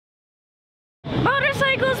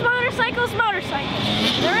Motorcycles, motorcycles,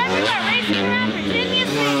 motorcycles. They're everywhere, racing around Virginia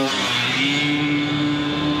City.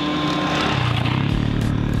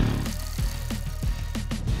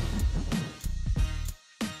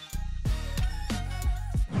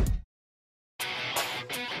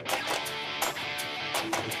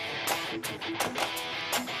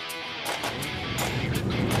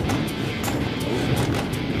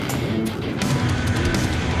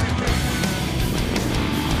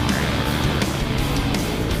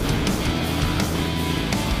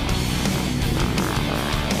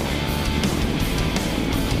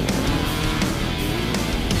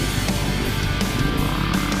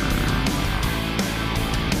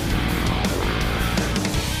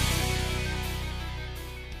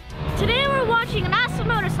 Watching an awesome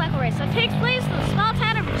motorcycle race that takes place in the small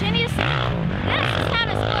town of Virginia City. This town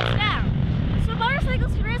is closed down, so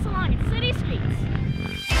motorcycles can race along its city streets.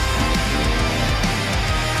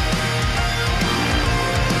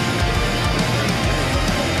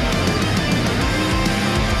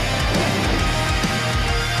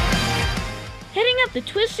 Heading up the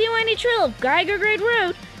twisty, windy trail of Geiger Grade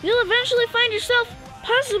Road, you'll eventually find yourself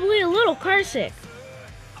possibly a little carsick,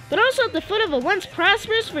 but also at the foot of a once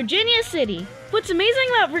prosperous Virginia City. What's amazing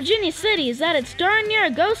about Virginia City is that it's darn near a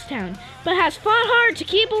ghost town, but has fought hard to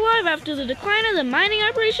keep alive after the decline of the mining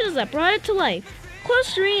operations that brought it to life.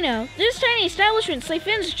 Close to Reno, this tiny establishment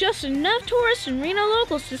siphons just enough tourists and Reno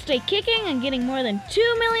locals to stay kicking and getting more than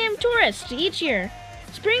 2 million tourists each year.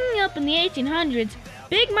 Springing up in the 1800s,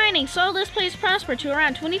 big mining saw this place prosper to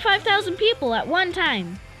around 25,000 people at one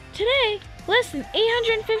time. Today, less than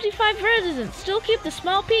 855 residents still keep the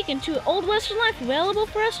small peek into old Western life available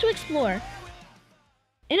for us to explore.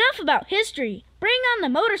 Enough about history. Bring on the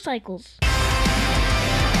motorcycles.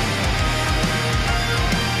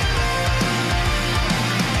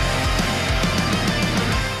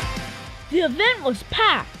 The event was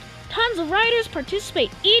packed. Tons of riders participate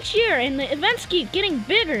each year and the events keep getting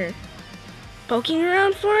bigger. Poking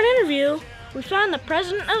around for an interview, we found the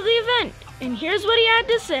president of the event, and here's what he had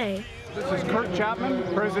to say. This is Kurt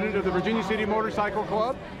Chapman, president of the Virginia City Motorcycle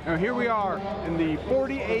Club. And here we are in the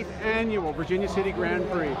 48th annual Virginia City Grand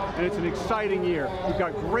Prix. And it's an exciting year. We've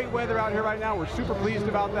got great weather out here right now. We're super pleased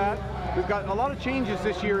about that. We've got a lot of changes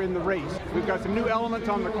this year in the race. We've got some new elements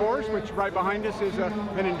on the course, which right behind us is an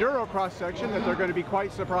Enduro cross-section that they're going to be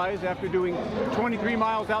quite surprised after doing 23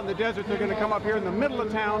 miles out in the desert. They're going to come up here in the middle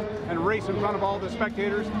of town and race in front of all the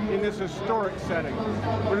spectators in this historic setting.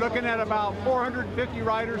 We're looking at about 450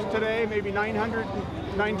 riders today, maybe 900,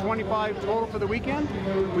 925 total for the weekend.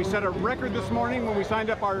 We set a record this morning when we signed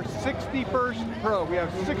up our 61st pro. We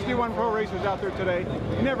have 61 pro racers out there today.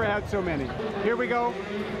 Never had so many. Here we go.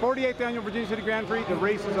 48th annual Virginia City Grand Prix. The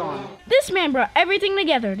race is on. This man brought everything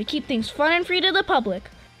together to keep things fun and free to the public.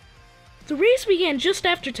 The race began just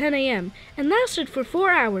after 10 a.m. and lasted for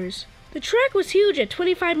 4 hours. The track was huge at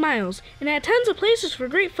 25 miles and had tons of places for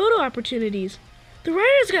great photo opportunities. The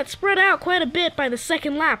riders got spread out quite a bit by the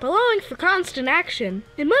second lap, allowing for constant action.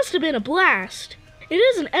 It must have been a blast. It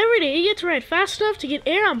isn't every day you get to ride fast enough to get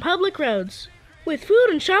air on public roads. With food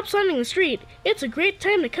and shops lining the street, it's a great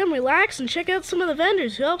time to come relax and check out some of the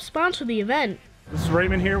vendors who help sponsor the event. This is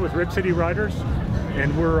Raymond here with Rip City Riders,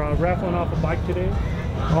 and we're raffling off a bike today.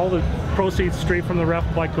 All the proceeds straight from the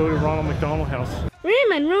raffle bike go to Ronald McDonald House.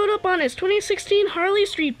 Raymond rode up on his 2016 Harley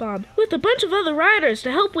Street Bob with a bunch of other riders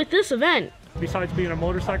to help with this event. Besides being a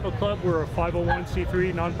motorcycle club, we're a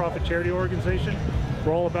 501c3 nonprofit charity organization.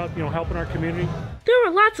 We're all about, helping our community. There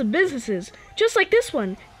were lots of businesses, just like this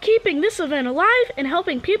one, keeping this event alive and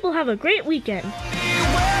helping people have a great weekend.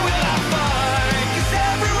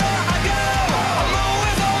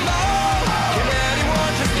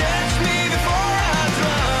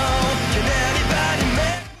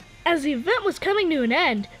 As the event was coming to an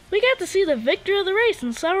end, we got to see the victor of the race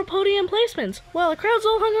in several podium placements, while the crowds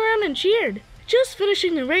all hung around and cheered. Just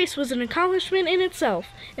finishing the race was an accomplishment in itself,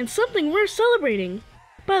 and something worth celebrating.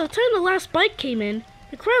 By the time the last bike came in,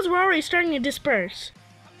 the crowds were already starting to disperse.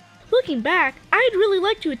 Looking back, I'd really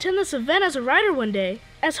like to attend this event as a rider one day.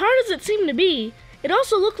 As hard as it seemed to be, it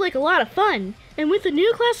also looked like a lot of fun, and with the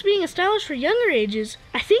new class being established for younger ages,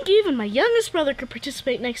 I think even my youngest brother could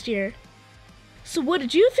participate next year. So what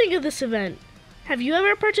did you think of this event? Have you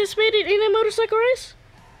ever participated in a motorcycle race?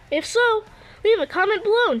 If so, leave a comment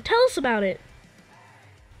below and tell us about it.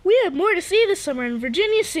 We have more to see this summer in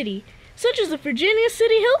Virginia City, such as the Virginia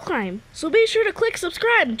City Hill Climb, so be sure to click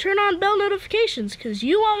subscribe and turn on bell notifications, because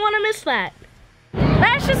you won't want to miss that.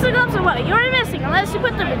 That's just a glimpse of what you're missing unless you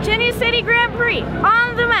put the Virginia City Grand Prix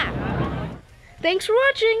on the map. Thanks for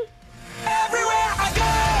watching! Everywhere I go.